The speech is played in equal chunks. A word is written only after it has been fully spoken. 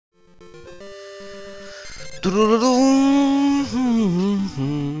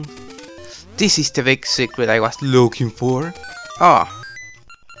This is the big secret I was looking for. Ah.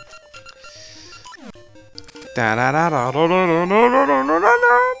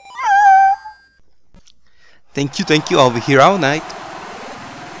 Thank you, I'll be here all night.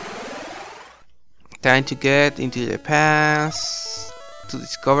 Time to get into the past to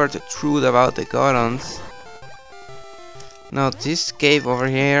discover the truth about the Gorons. Now this cave over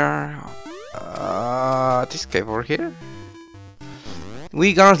here. This cave over here.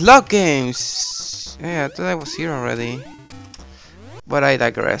 We got lock games. Yeah, I thought I was here already. But I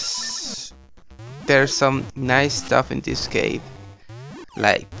digress. There's some nice stuff in this cave,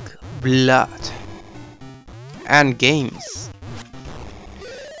 like blood and games.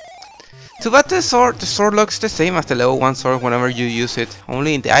 Too bad the sword looks the same as the level 1 sword whenever you use it.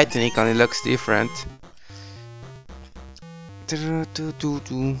 Only in the item icon it looks different.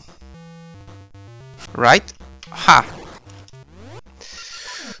 Right? Ha!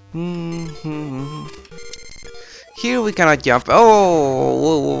 Here we cannot jump.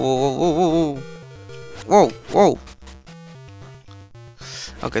 Oh! Whoa!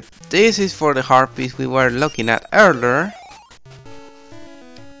 Okay, this is for the harpies we were looking at earlier.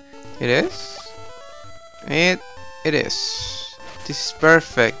 It is? It is. This is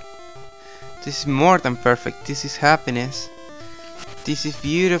perfect. This is more than perfect. This is happiness. This is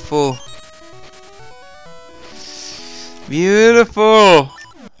beautiful. Beautiful!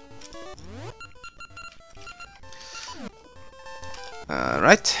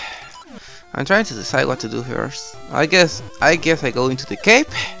 Right. I'm trying to decide what to do first. I guess I go into the cave.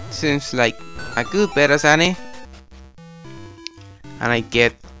 Seems like a good bet as any. And I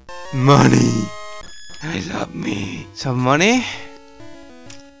get money. I love me. Some money.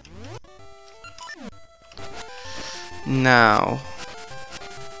 Now.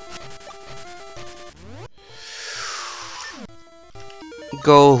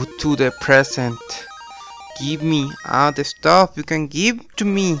 Go to the present. Give me all the stuff you can give to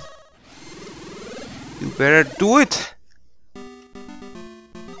me. You better do it.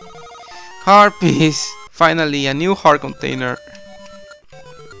 Harpies. Finally, a new heart container.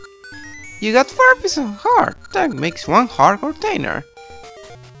 You got 4 pieces of heart. That makes 1 heart container.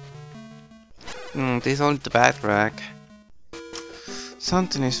 This is only the backpack.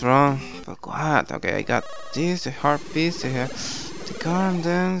 Something is wrong. But what? Okay, I got this, the heart piece, the garden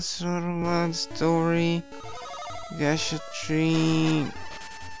dance, story, gadgetry.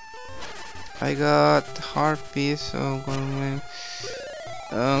 I got heart piece, so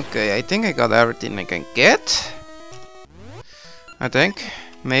okay, I think I got everything I can get. I think,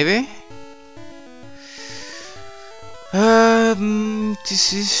 maybe.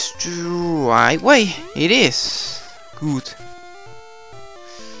 This is the right way. It is. Good.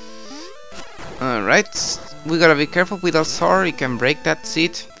 Alright, we gotta be careful with our sword. You can break that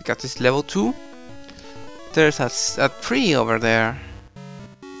seat because it's level 2. There's a tree over there.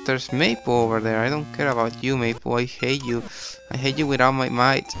 There's Maple over there. I don't care about you, Maple. I hate you. I hate you with all my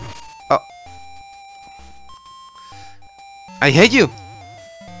might. Oh. I hate you!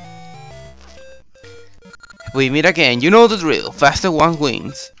 We meet again. You know the drill. Faster one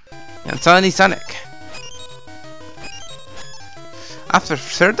wins. And suddenly Sonic. After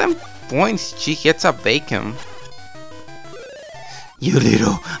certain points, she gets a bacon. You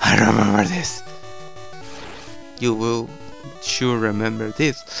little, I remember this. You will sure remember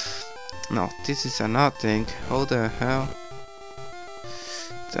this. No, this is another thing. How the hell?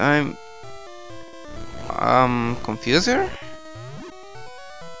 I'm confused here.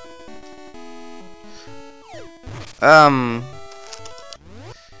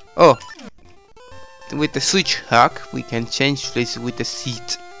 Oh, with the switch hack we can change places with the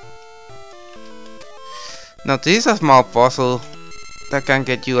seat. Now this is a small puzzle that can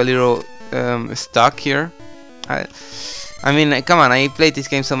get you a little stuck here. I mean, come on, I played this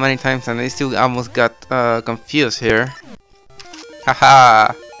game so many times and I still almost got confused here.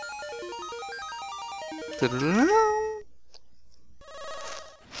 Haha!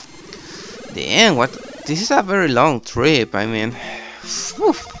 Damn, what? This is a very long trip, I mean.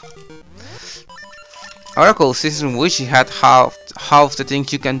 Whew. Oracle Season wish he had half the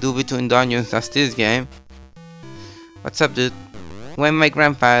things you can do between dungeons as this game. What's up, dude? When my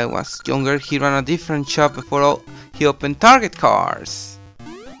grandpa was younger, he ran a different shop before he opened Target Cars.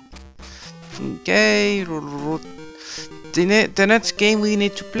 Okay, the next game we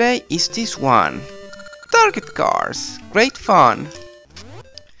need to play is this one. Target Cars. Great fun.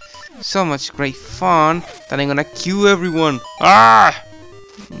 So much great fun that I'm gonna queue everyone. Ah!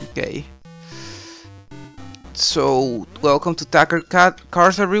 Okay. So welcome to Tacker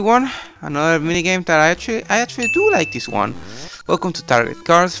Cars, everyone. Another minigame that I actually do like this one. Welcome to Target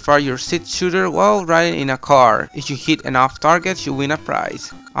Cars, fire your seat shooter while riding in a car. If you hit enough targets, you win a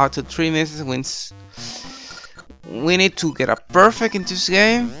prize. Up to 3 misses wins. We need to get a perfect in this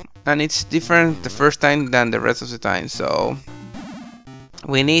game, and it's different the first time than the rest of the time. So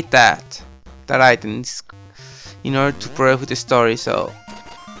we need that items in order to progress with the story. So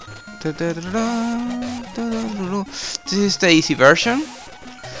this is the easy version.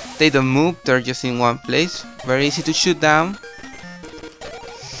 They don't move, they're just in one place. Very easy to shoot down.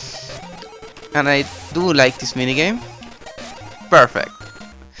 And I do like this minigame. Perfect.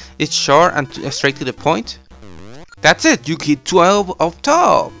 It's short and straight to the point. That's it, you hit 12 up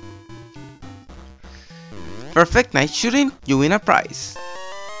top. Perfect, nice shooting, you win a prize.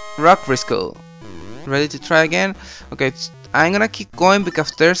 Rock Briscoe. Ready to try again? Okay, I'm gonna keep going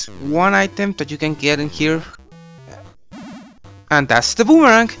because there's one item that you can get in here, and that's the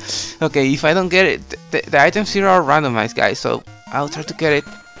boomerang. Okay, if I don't get it, the items here are randomized, guys, so I'll try to get it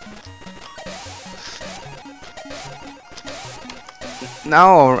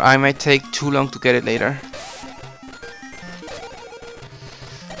now, or I might take too long to get it later.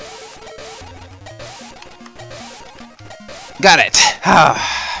 Got it!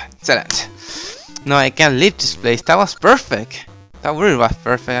 Excellent. No, I can't leave this place. That was perfect. That really was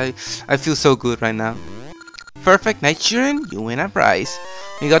perfect. I feel so good right now. Perfect, night shooting, you win a prize.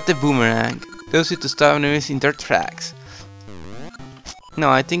 You got the boomerang. Tells you to stop enemies in their tracks. No,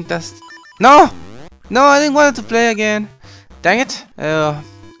 I think that's... No! No, I didn't want to play again. Dang it.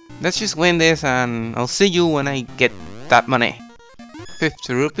 Let's just win this and I'll see you when I get that money.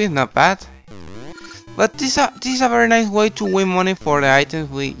 50 rupees, not bad. But this is a very nice way to win money for the items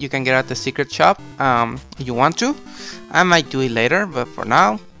you can get at the secret shop. If you want to, I might do it later, but for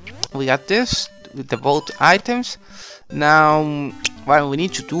now, we got this with the both items. Now, what we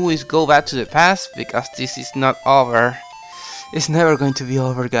need to do is go back to the past because this is not over. It's never going to be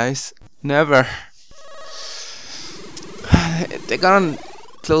over, guys. Never. The gun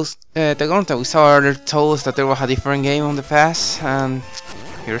that we saw earlier told us that there was a different game on the past, and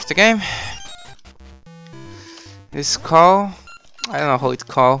here's the game. It's called, I don't know how it's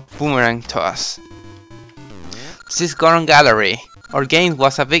called, Boomerang Toss. This is Goron Gallery. Our game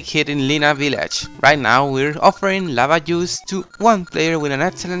was a big hit in Lina Village. Right now we're offering lava juice to one player with an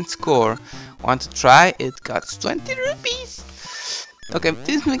excellent score. Want to try? It costs 20 rupees. Okay,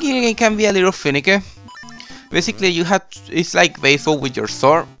 this game can be a little finicky. Basically it's like baseball with your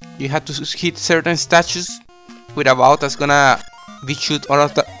sword. You have to hit certain statues with a ball that's gonna be shoot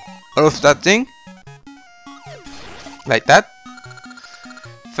out of that thing. Like that.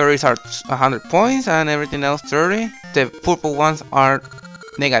 Fairies are 100 points and everything else 30. The purple ones are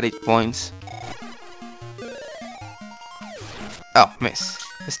negative points. Oh, miss.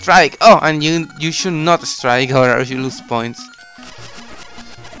 Strike! Oh, and you should not strike or else you lose points.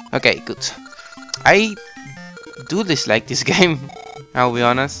 Okay, good. I do dislike this game, I'll be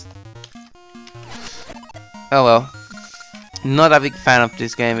honest. Oh well. Not a big fan of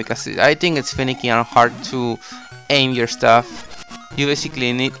this game because I think it's finicky and hard to aim your stuff. You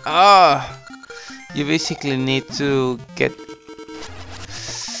basically need to get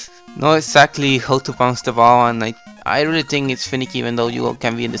know exactly how to bounce the ball, and I really think it's finicky even though you all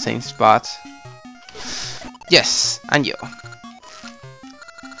can be in the same spot. Yes, and you.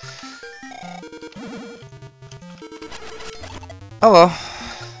 Oh well.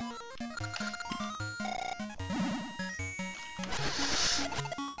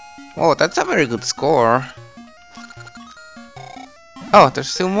 Oh, that's a very good score. Oh, there's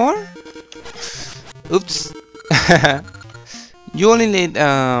still more? Oops. You only need,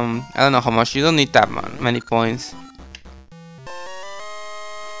 I don't know how much, you don't need that many points.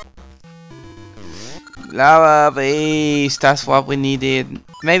 Lava base, that's what we needed.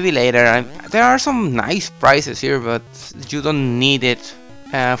 Maybe later. There are some nice prizes here, but you don't need it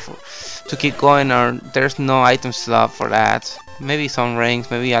to keep going, or there's no item slot for that. Maybe some rings,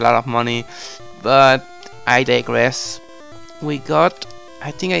 maybe a lot of money, but I digress. I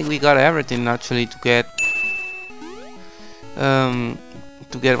think we got everything actually to get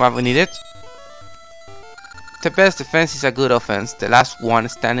what we needed. The best defense is a good offense. The last one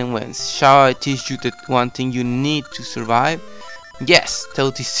standing wins. Shall I teach you the one thing you need to survive? Yes, tell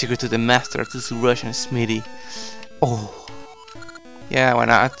this secret to the master, to Suresh and Smitty. Oh, yeah, why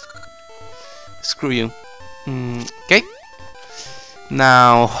not? Screw you. Okay.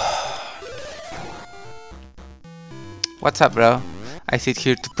 Now, what's up, bro? I sit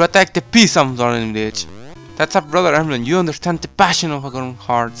here to protect the peace of Northern Village. That's a brother emblem. You understand the passion of Forgotten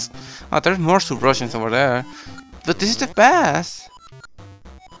Hearts. Oh, there's more sub-Russians over there. But this is the best.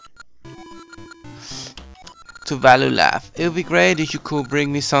 To Value Lab. It would be great if you could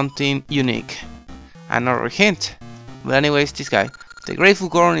bring me something unique. Another hint. But anyways, this guy. The Grateful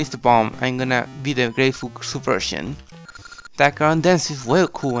Goron is the bomb. I'm gonna be the Grateful Subversion. That Goron dance is well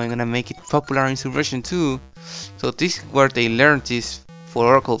cool. I'm gonna make it popular in Subversion too. So this is where they learned this for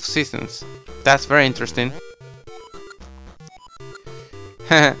Oracle of Seasons. That's very interesting.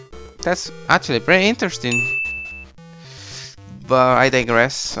 That's actually very interesting. But I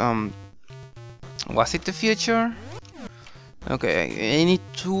digress. Was it the future? Okay, I need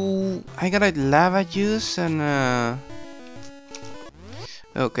to... I got a lava juice and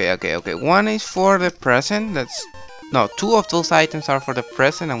Okay. One is for the present. That's... No, two of those items are for the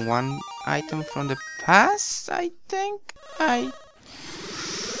present and one item from the past, I think.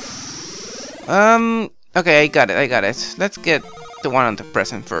 Okay, I got it. Let's get the one on the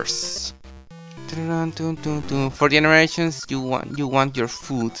present first. For generations, you want your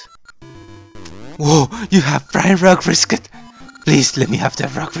food. Whoa, you have prime rock brisket. Please let me have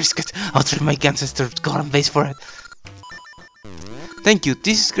that rock brisket. I'll trade my ancestor Goron base for it. Thank you,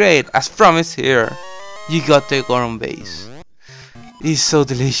 this is great. As promised here, you got the Goron base. It's so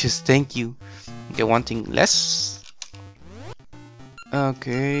delicious, thank you. Okay, one thing less.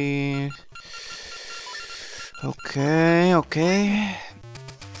 Okay.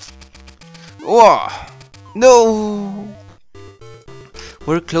 Whoa! No!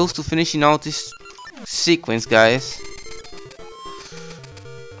 We're close to finishing out this sequence, guys.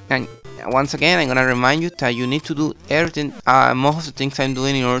 And once again, I'm gonna remind you that you need to do everything, most of the things I'm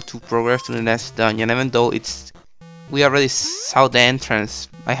doing in order to progress to the next dungeon, even though we already saw the entrance.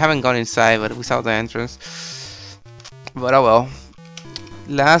 I haven't gone inside, but we saw the entrance. But oh well.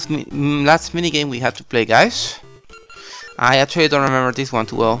 Last minigame we had to play, guys. I actually don't remember this one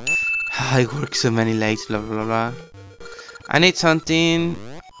too well. I work so many late, blah blah blah. I need something.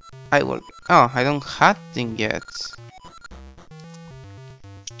 I don't have thing yet.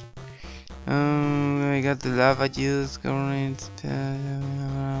 I got the lava juice going.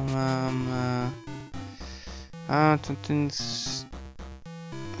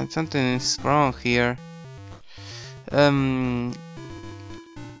 Something's wrong here.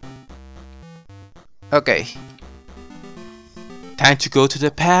 Okay. Time to go to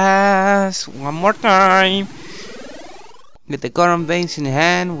the past one more time. With the Goron base in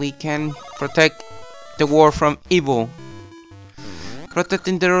hand, we can protect the world from evil.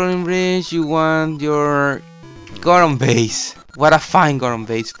 Protecting the rolling bridge, you want your Goron base. What a fine Goron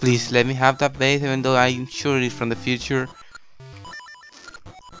base. Please let me have that base, even though I'm sure it's from the future.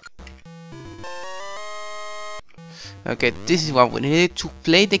 Okay, this is what we needed to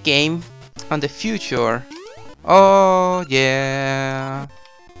play the game on the future. Oh yeah.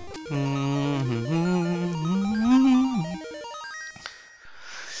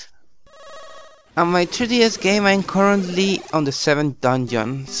 On my 3DS game, I'm currently on the 7th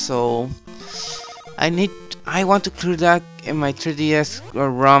dungeon, so I want to clear that in my 3DS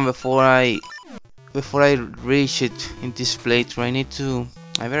run before I reach it in this playthrough.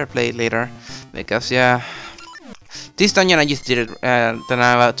 I better play it later, because yeah, this dungeon I just did it that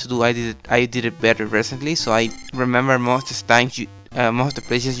I'm about to do. I did it better recently, so I remember most of the times most of the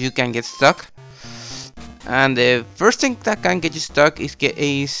places you can get stuck. And the first thing that can get you stuck is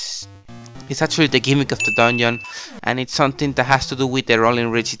actually the gimmick of the dungeon, and it's something that has to do with the rolling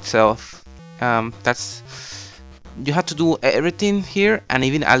ridge itself. You have to do everything here and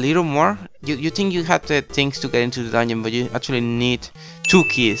even a little more. You think you have the things to get into the dungeon, but you actually need 2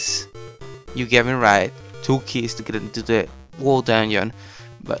 keys. You get me right, 2 keys to get into the whole dungeon.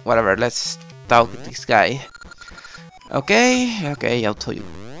 But whatever, let's talk with this guy. Okay, I'll tell you.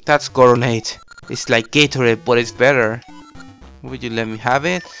 That's Goronade. It's like Gatorade, but it's better. Would you let me have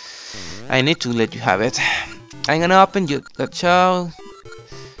it? I need to let you have it. I'm gonna open the show.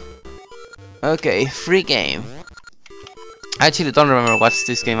 Okay, free game. I actually don't remember what's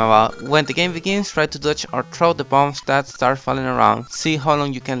this game about. When the game begins, try to dodge or throw the bombs that start falling around. See how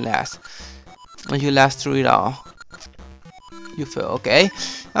long you can last. When you last through it all, you fail. Okay.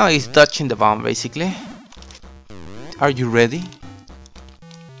 Oh, he's dodging the bomb basically. Are you ready?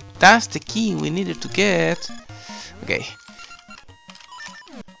 That's the key we needed to get. Okay.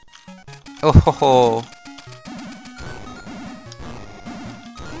 Oh ho ho.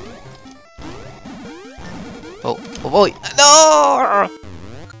 Oh boy. No!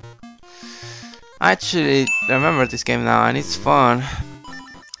 I actually remember this game now and it's fun.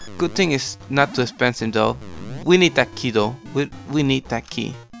 Good thing it's not too expensive though. We need that key though. We need that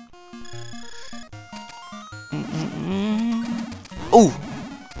key. Ooh!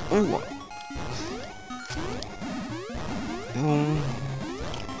 Ooh! Ooh!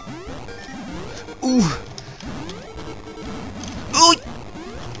 Ooh! Ooh!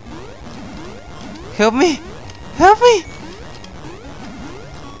 Help me! Help me!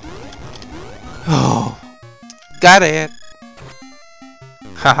 Oh! Got it!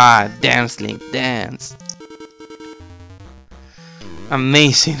 Haha! Dance, Link, dance!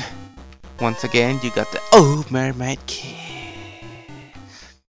 Amazing! Once again, you got the mermaid key.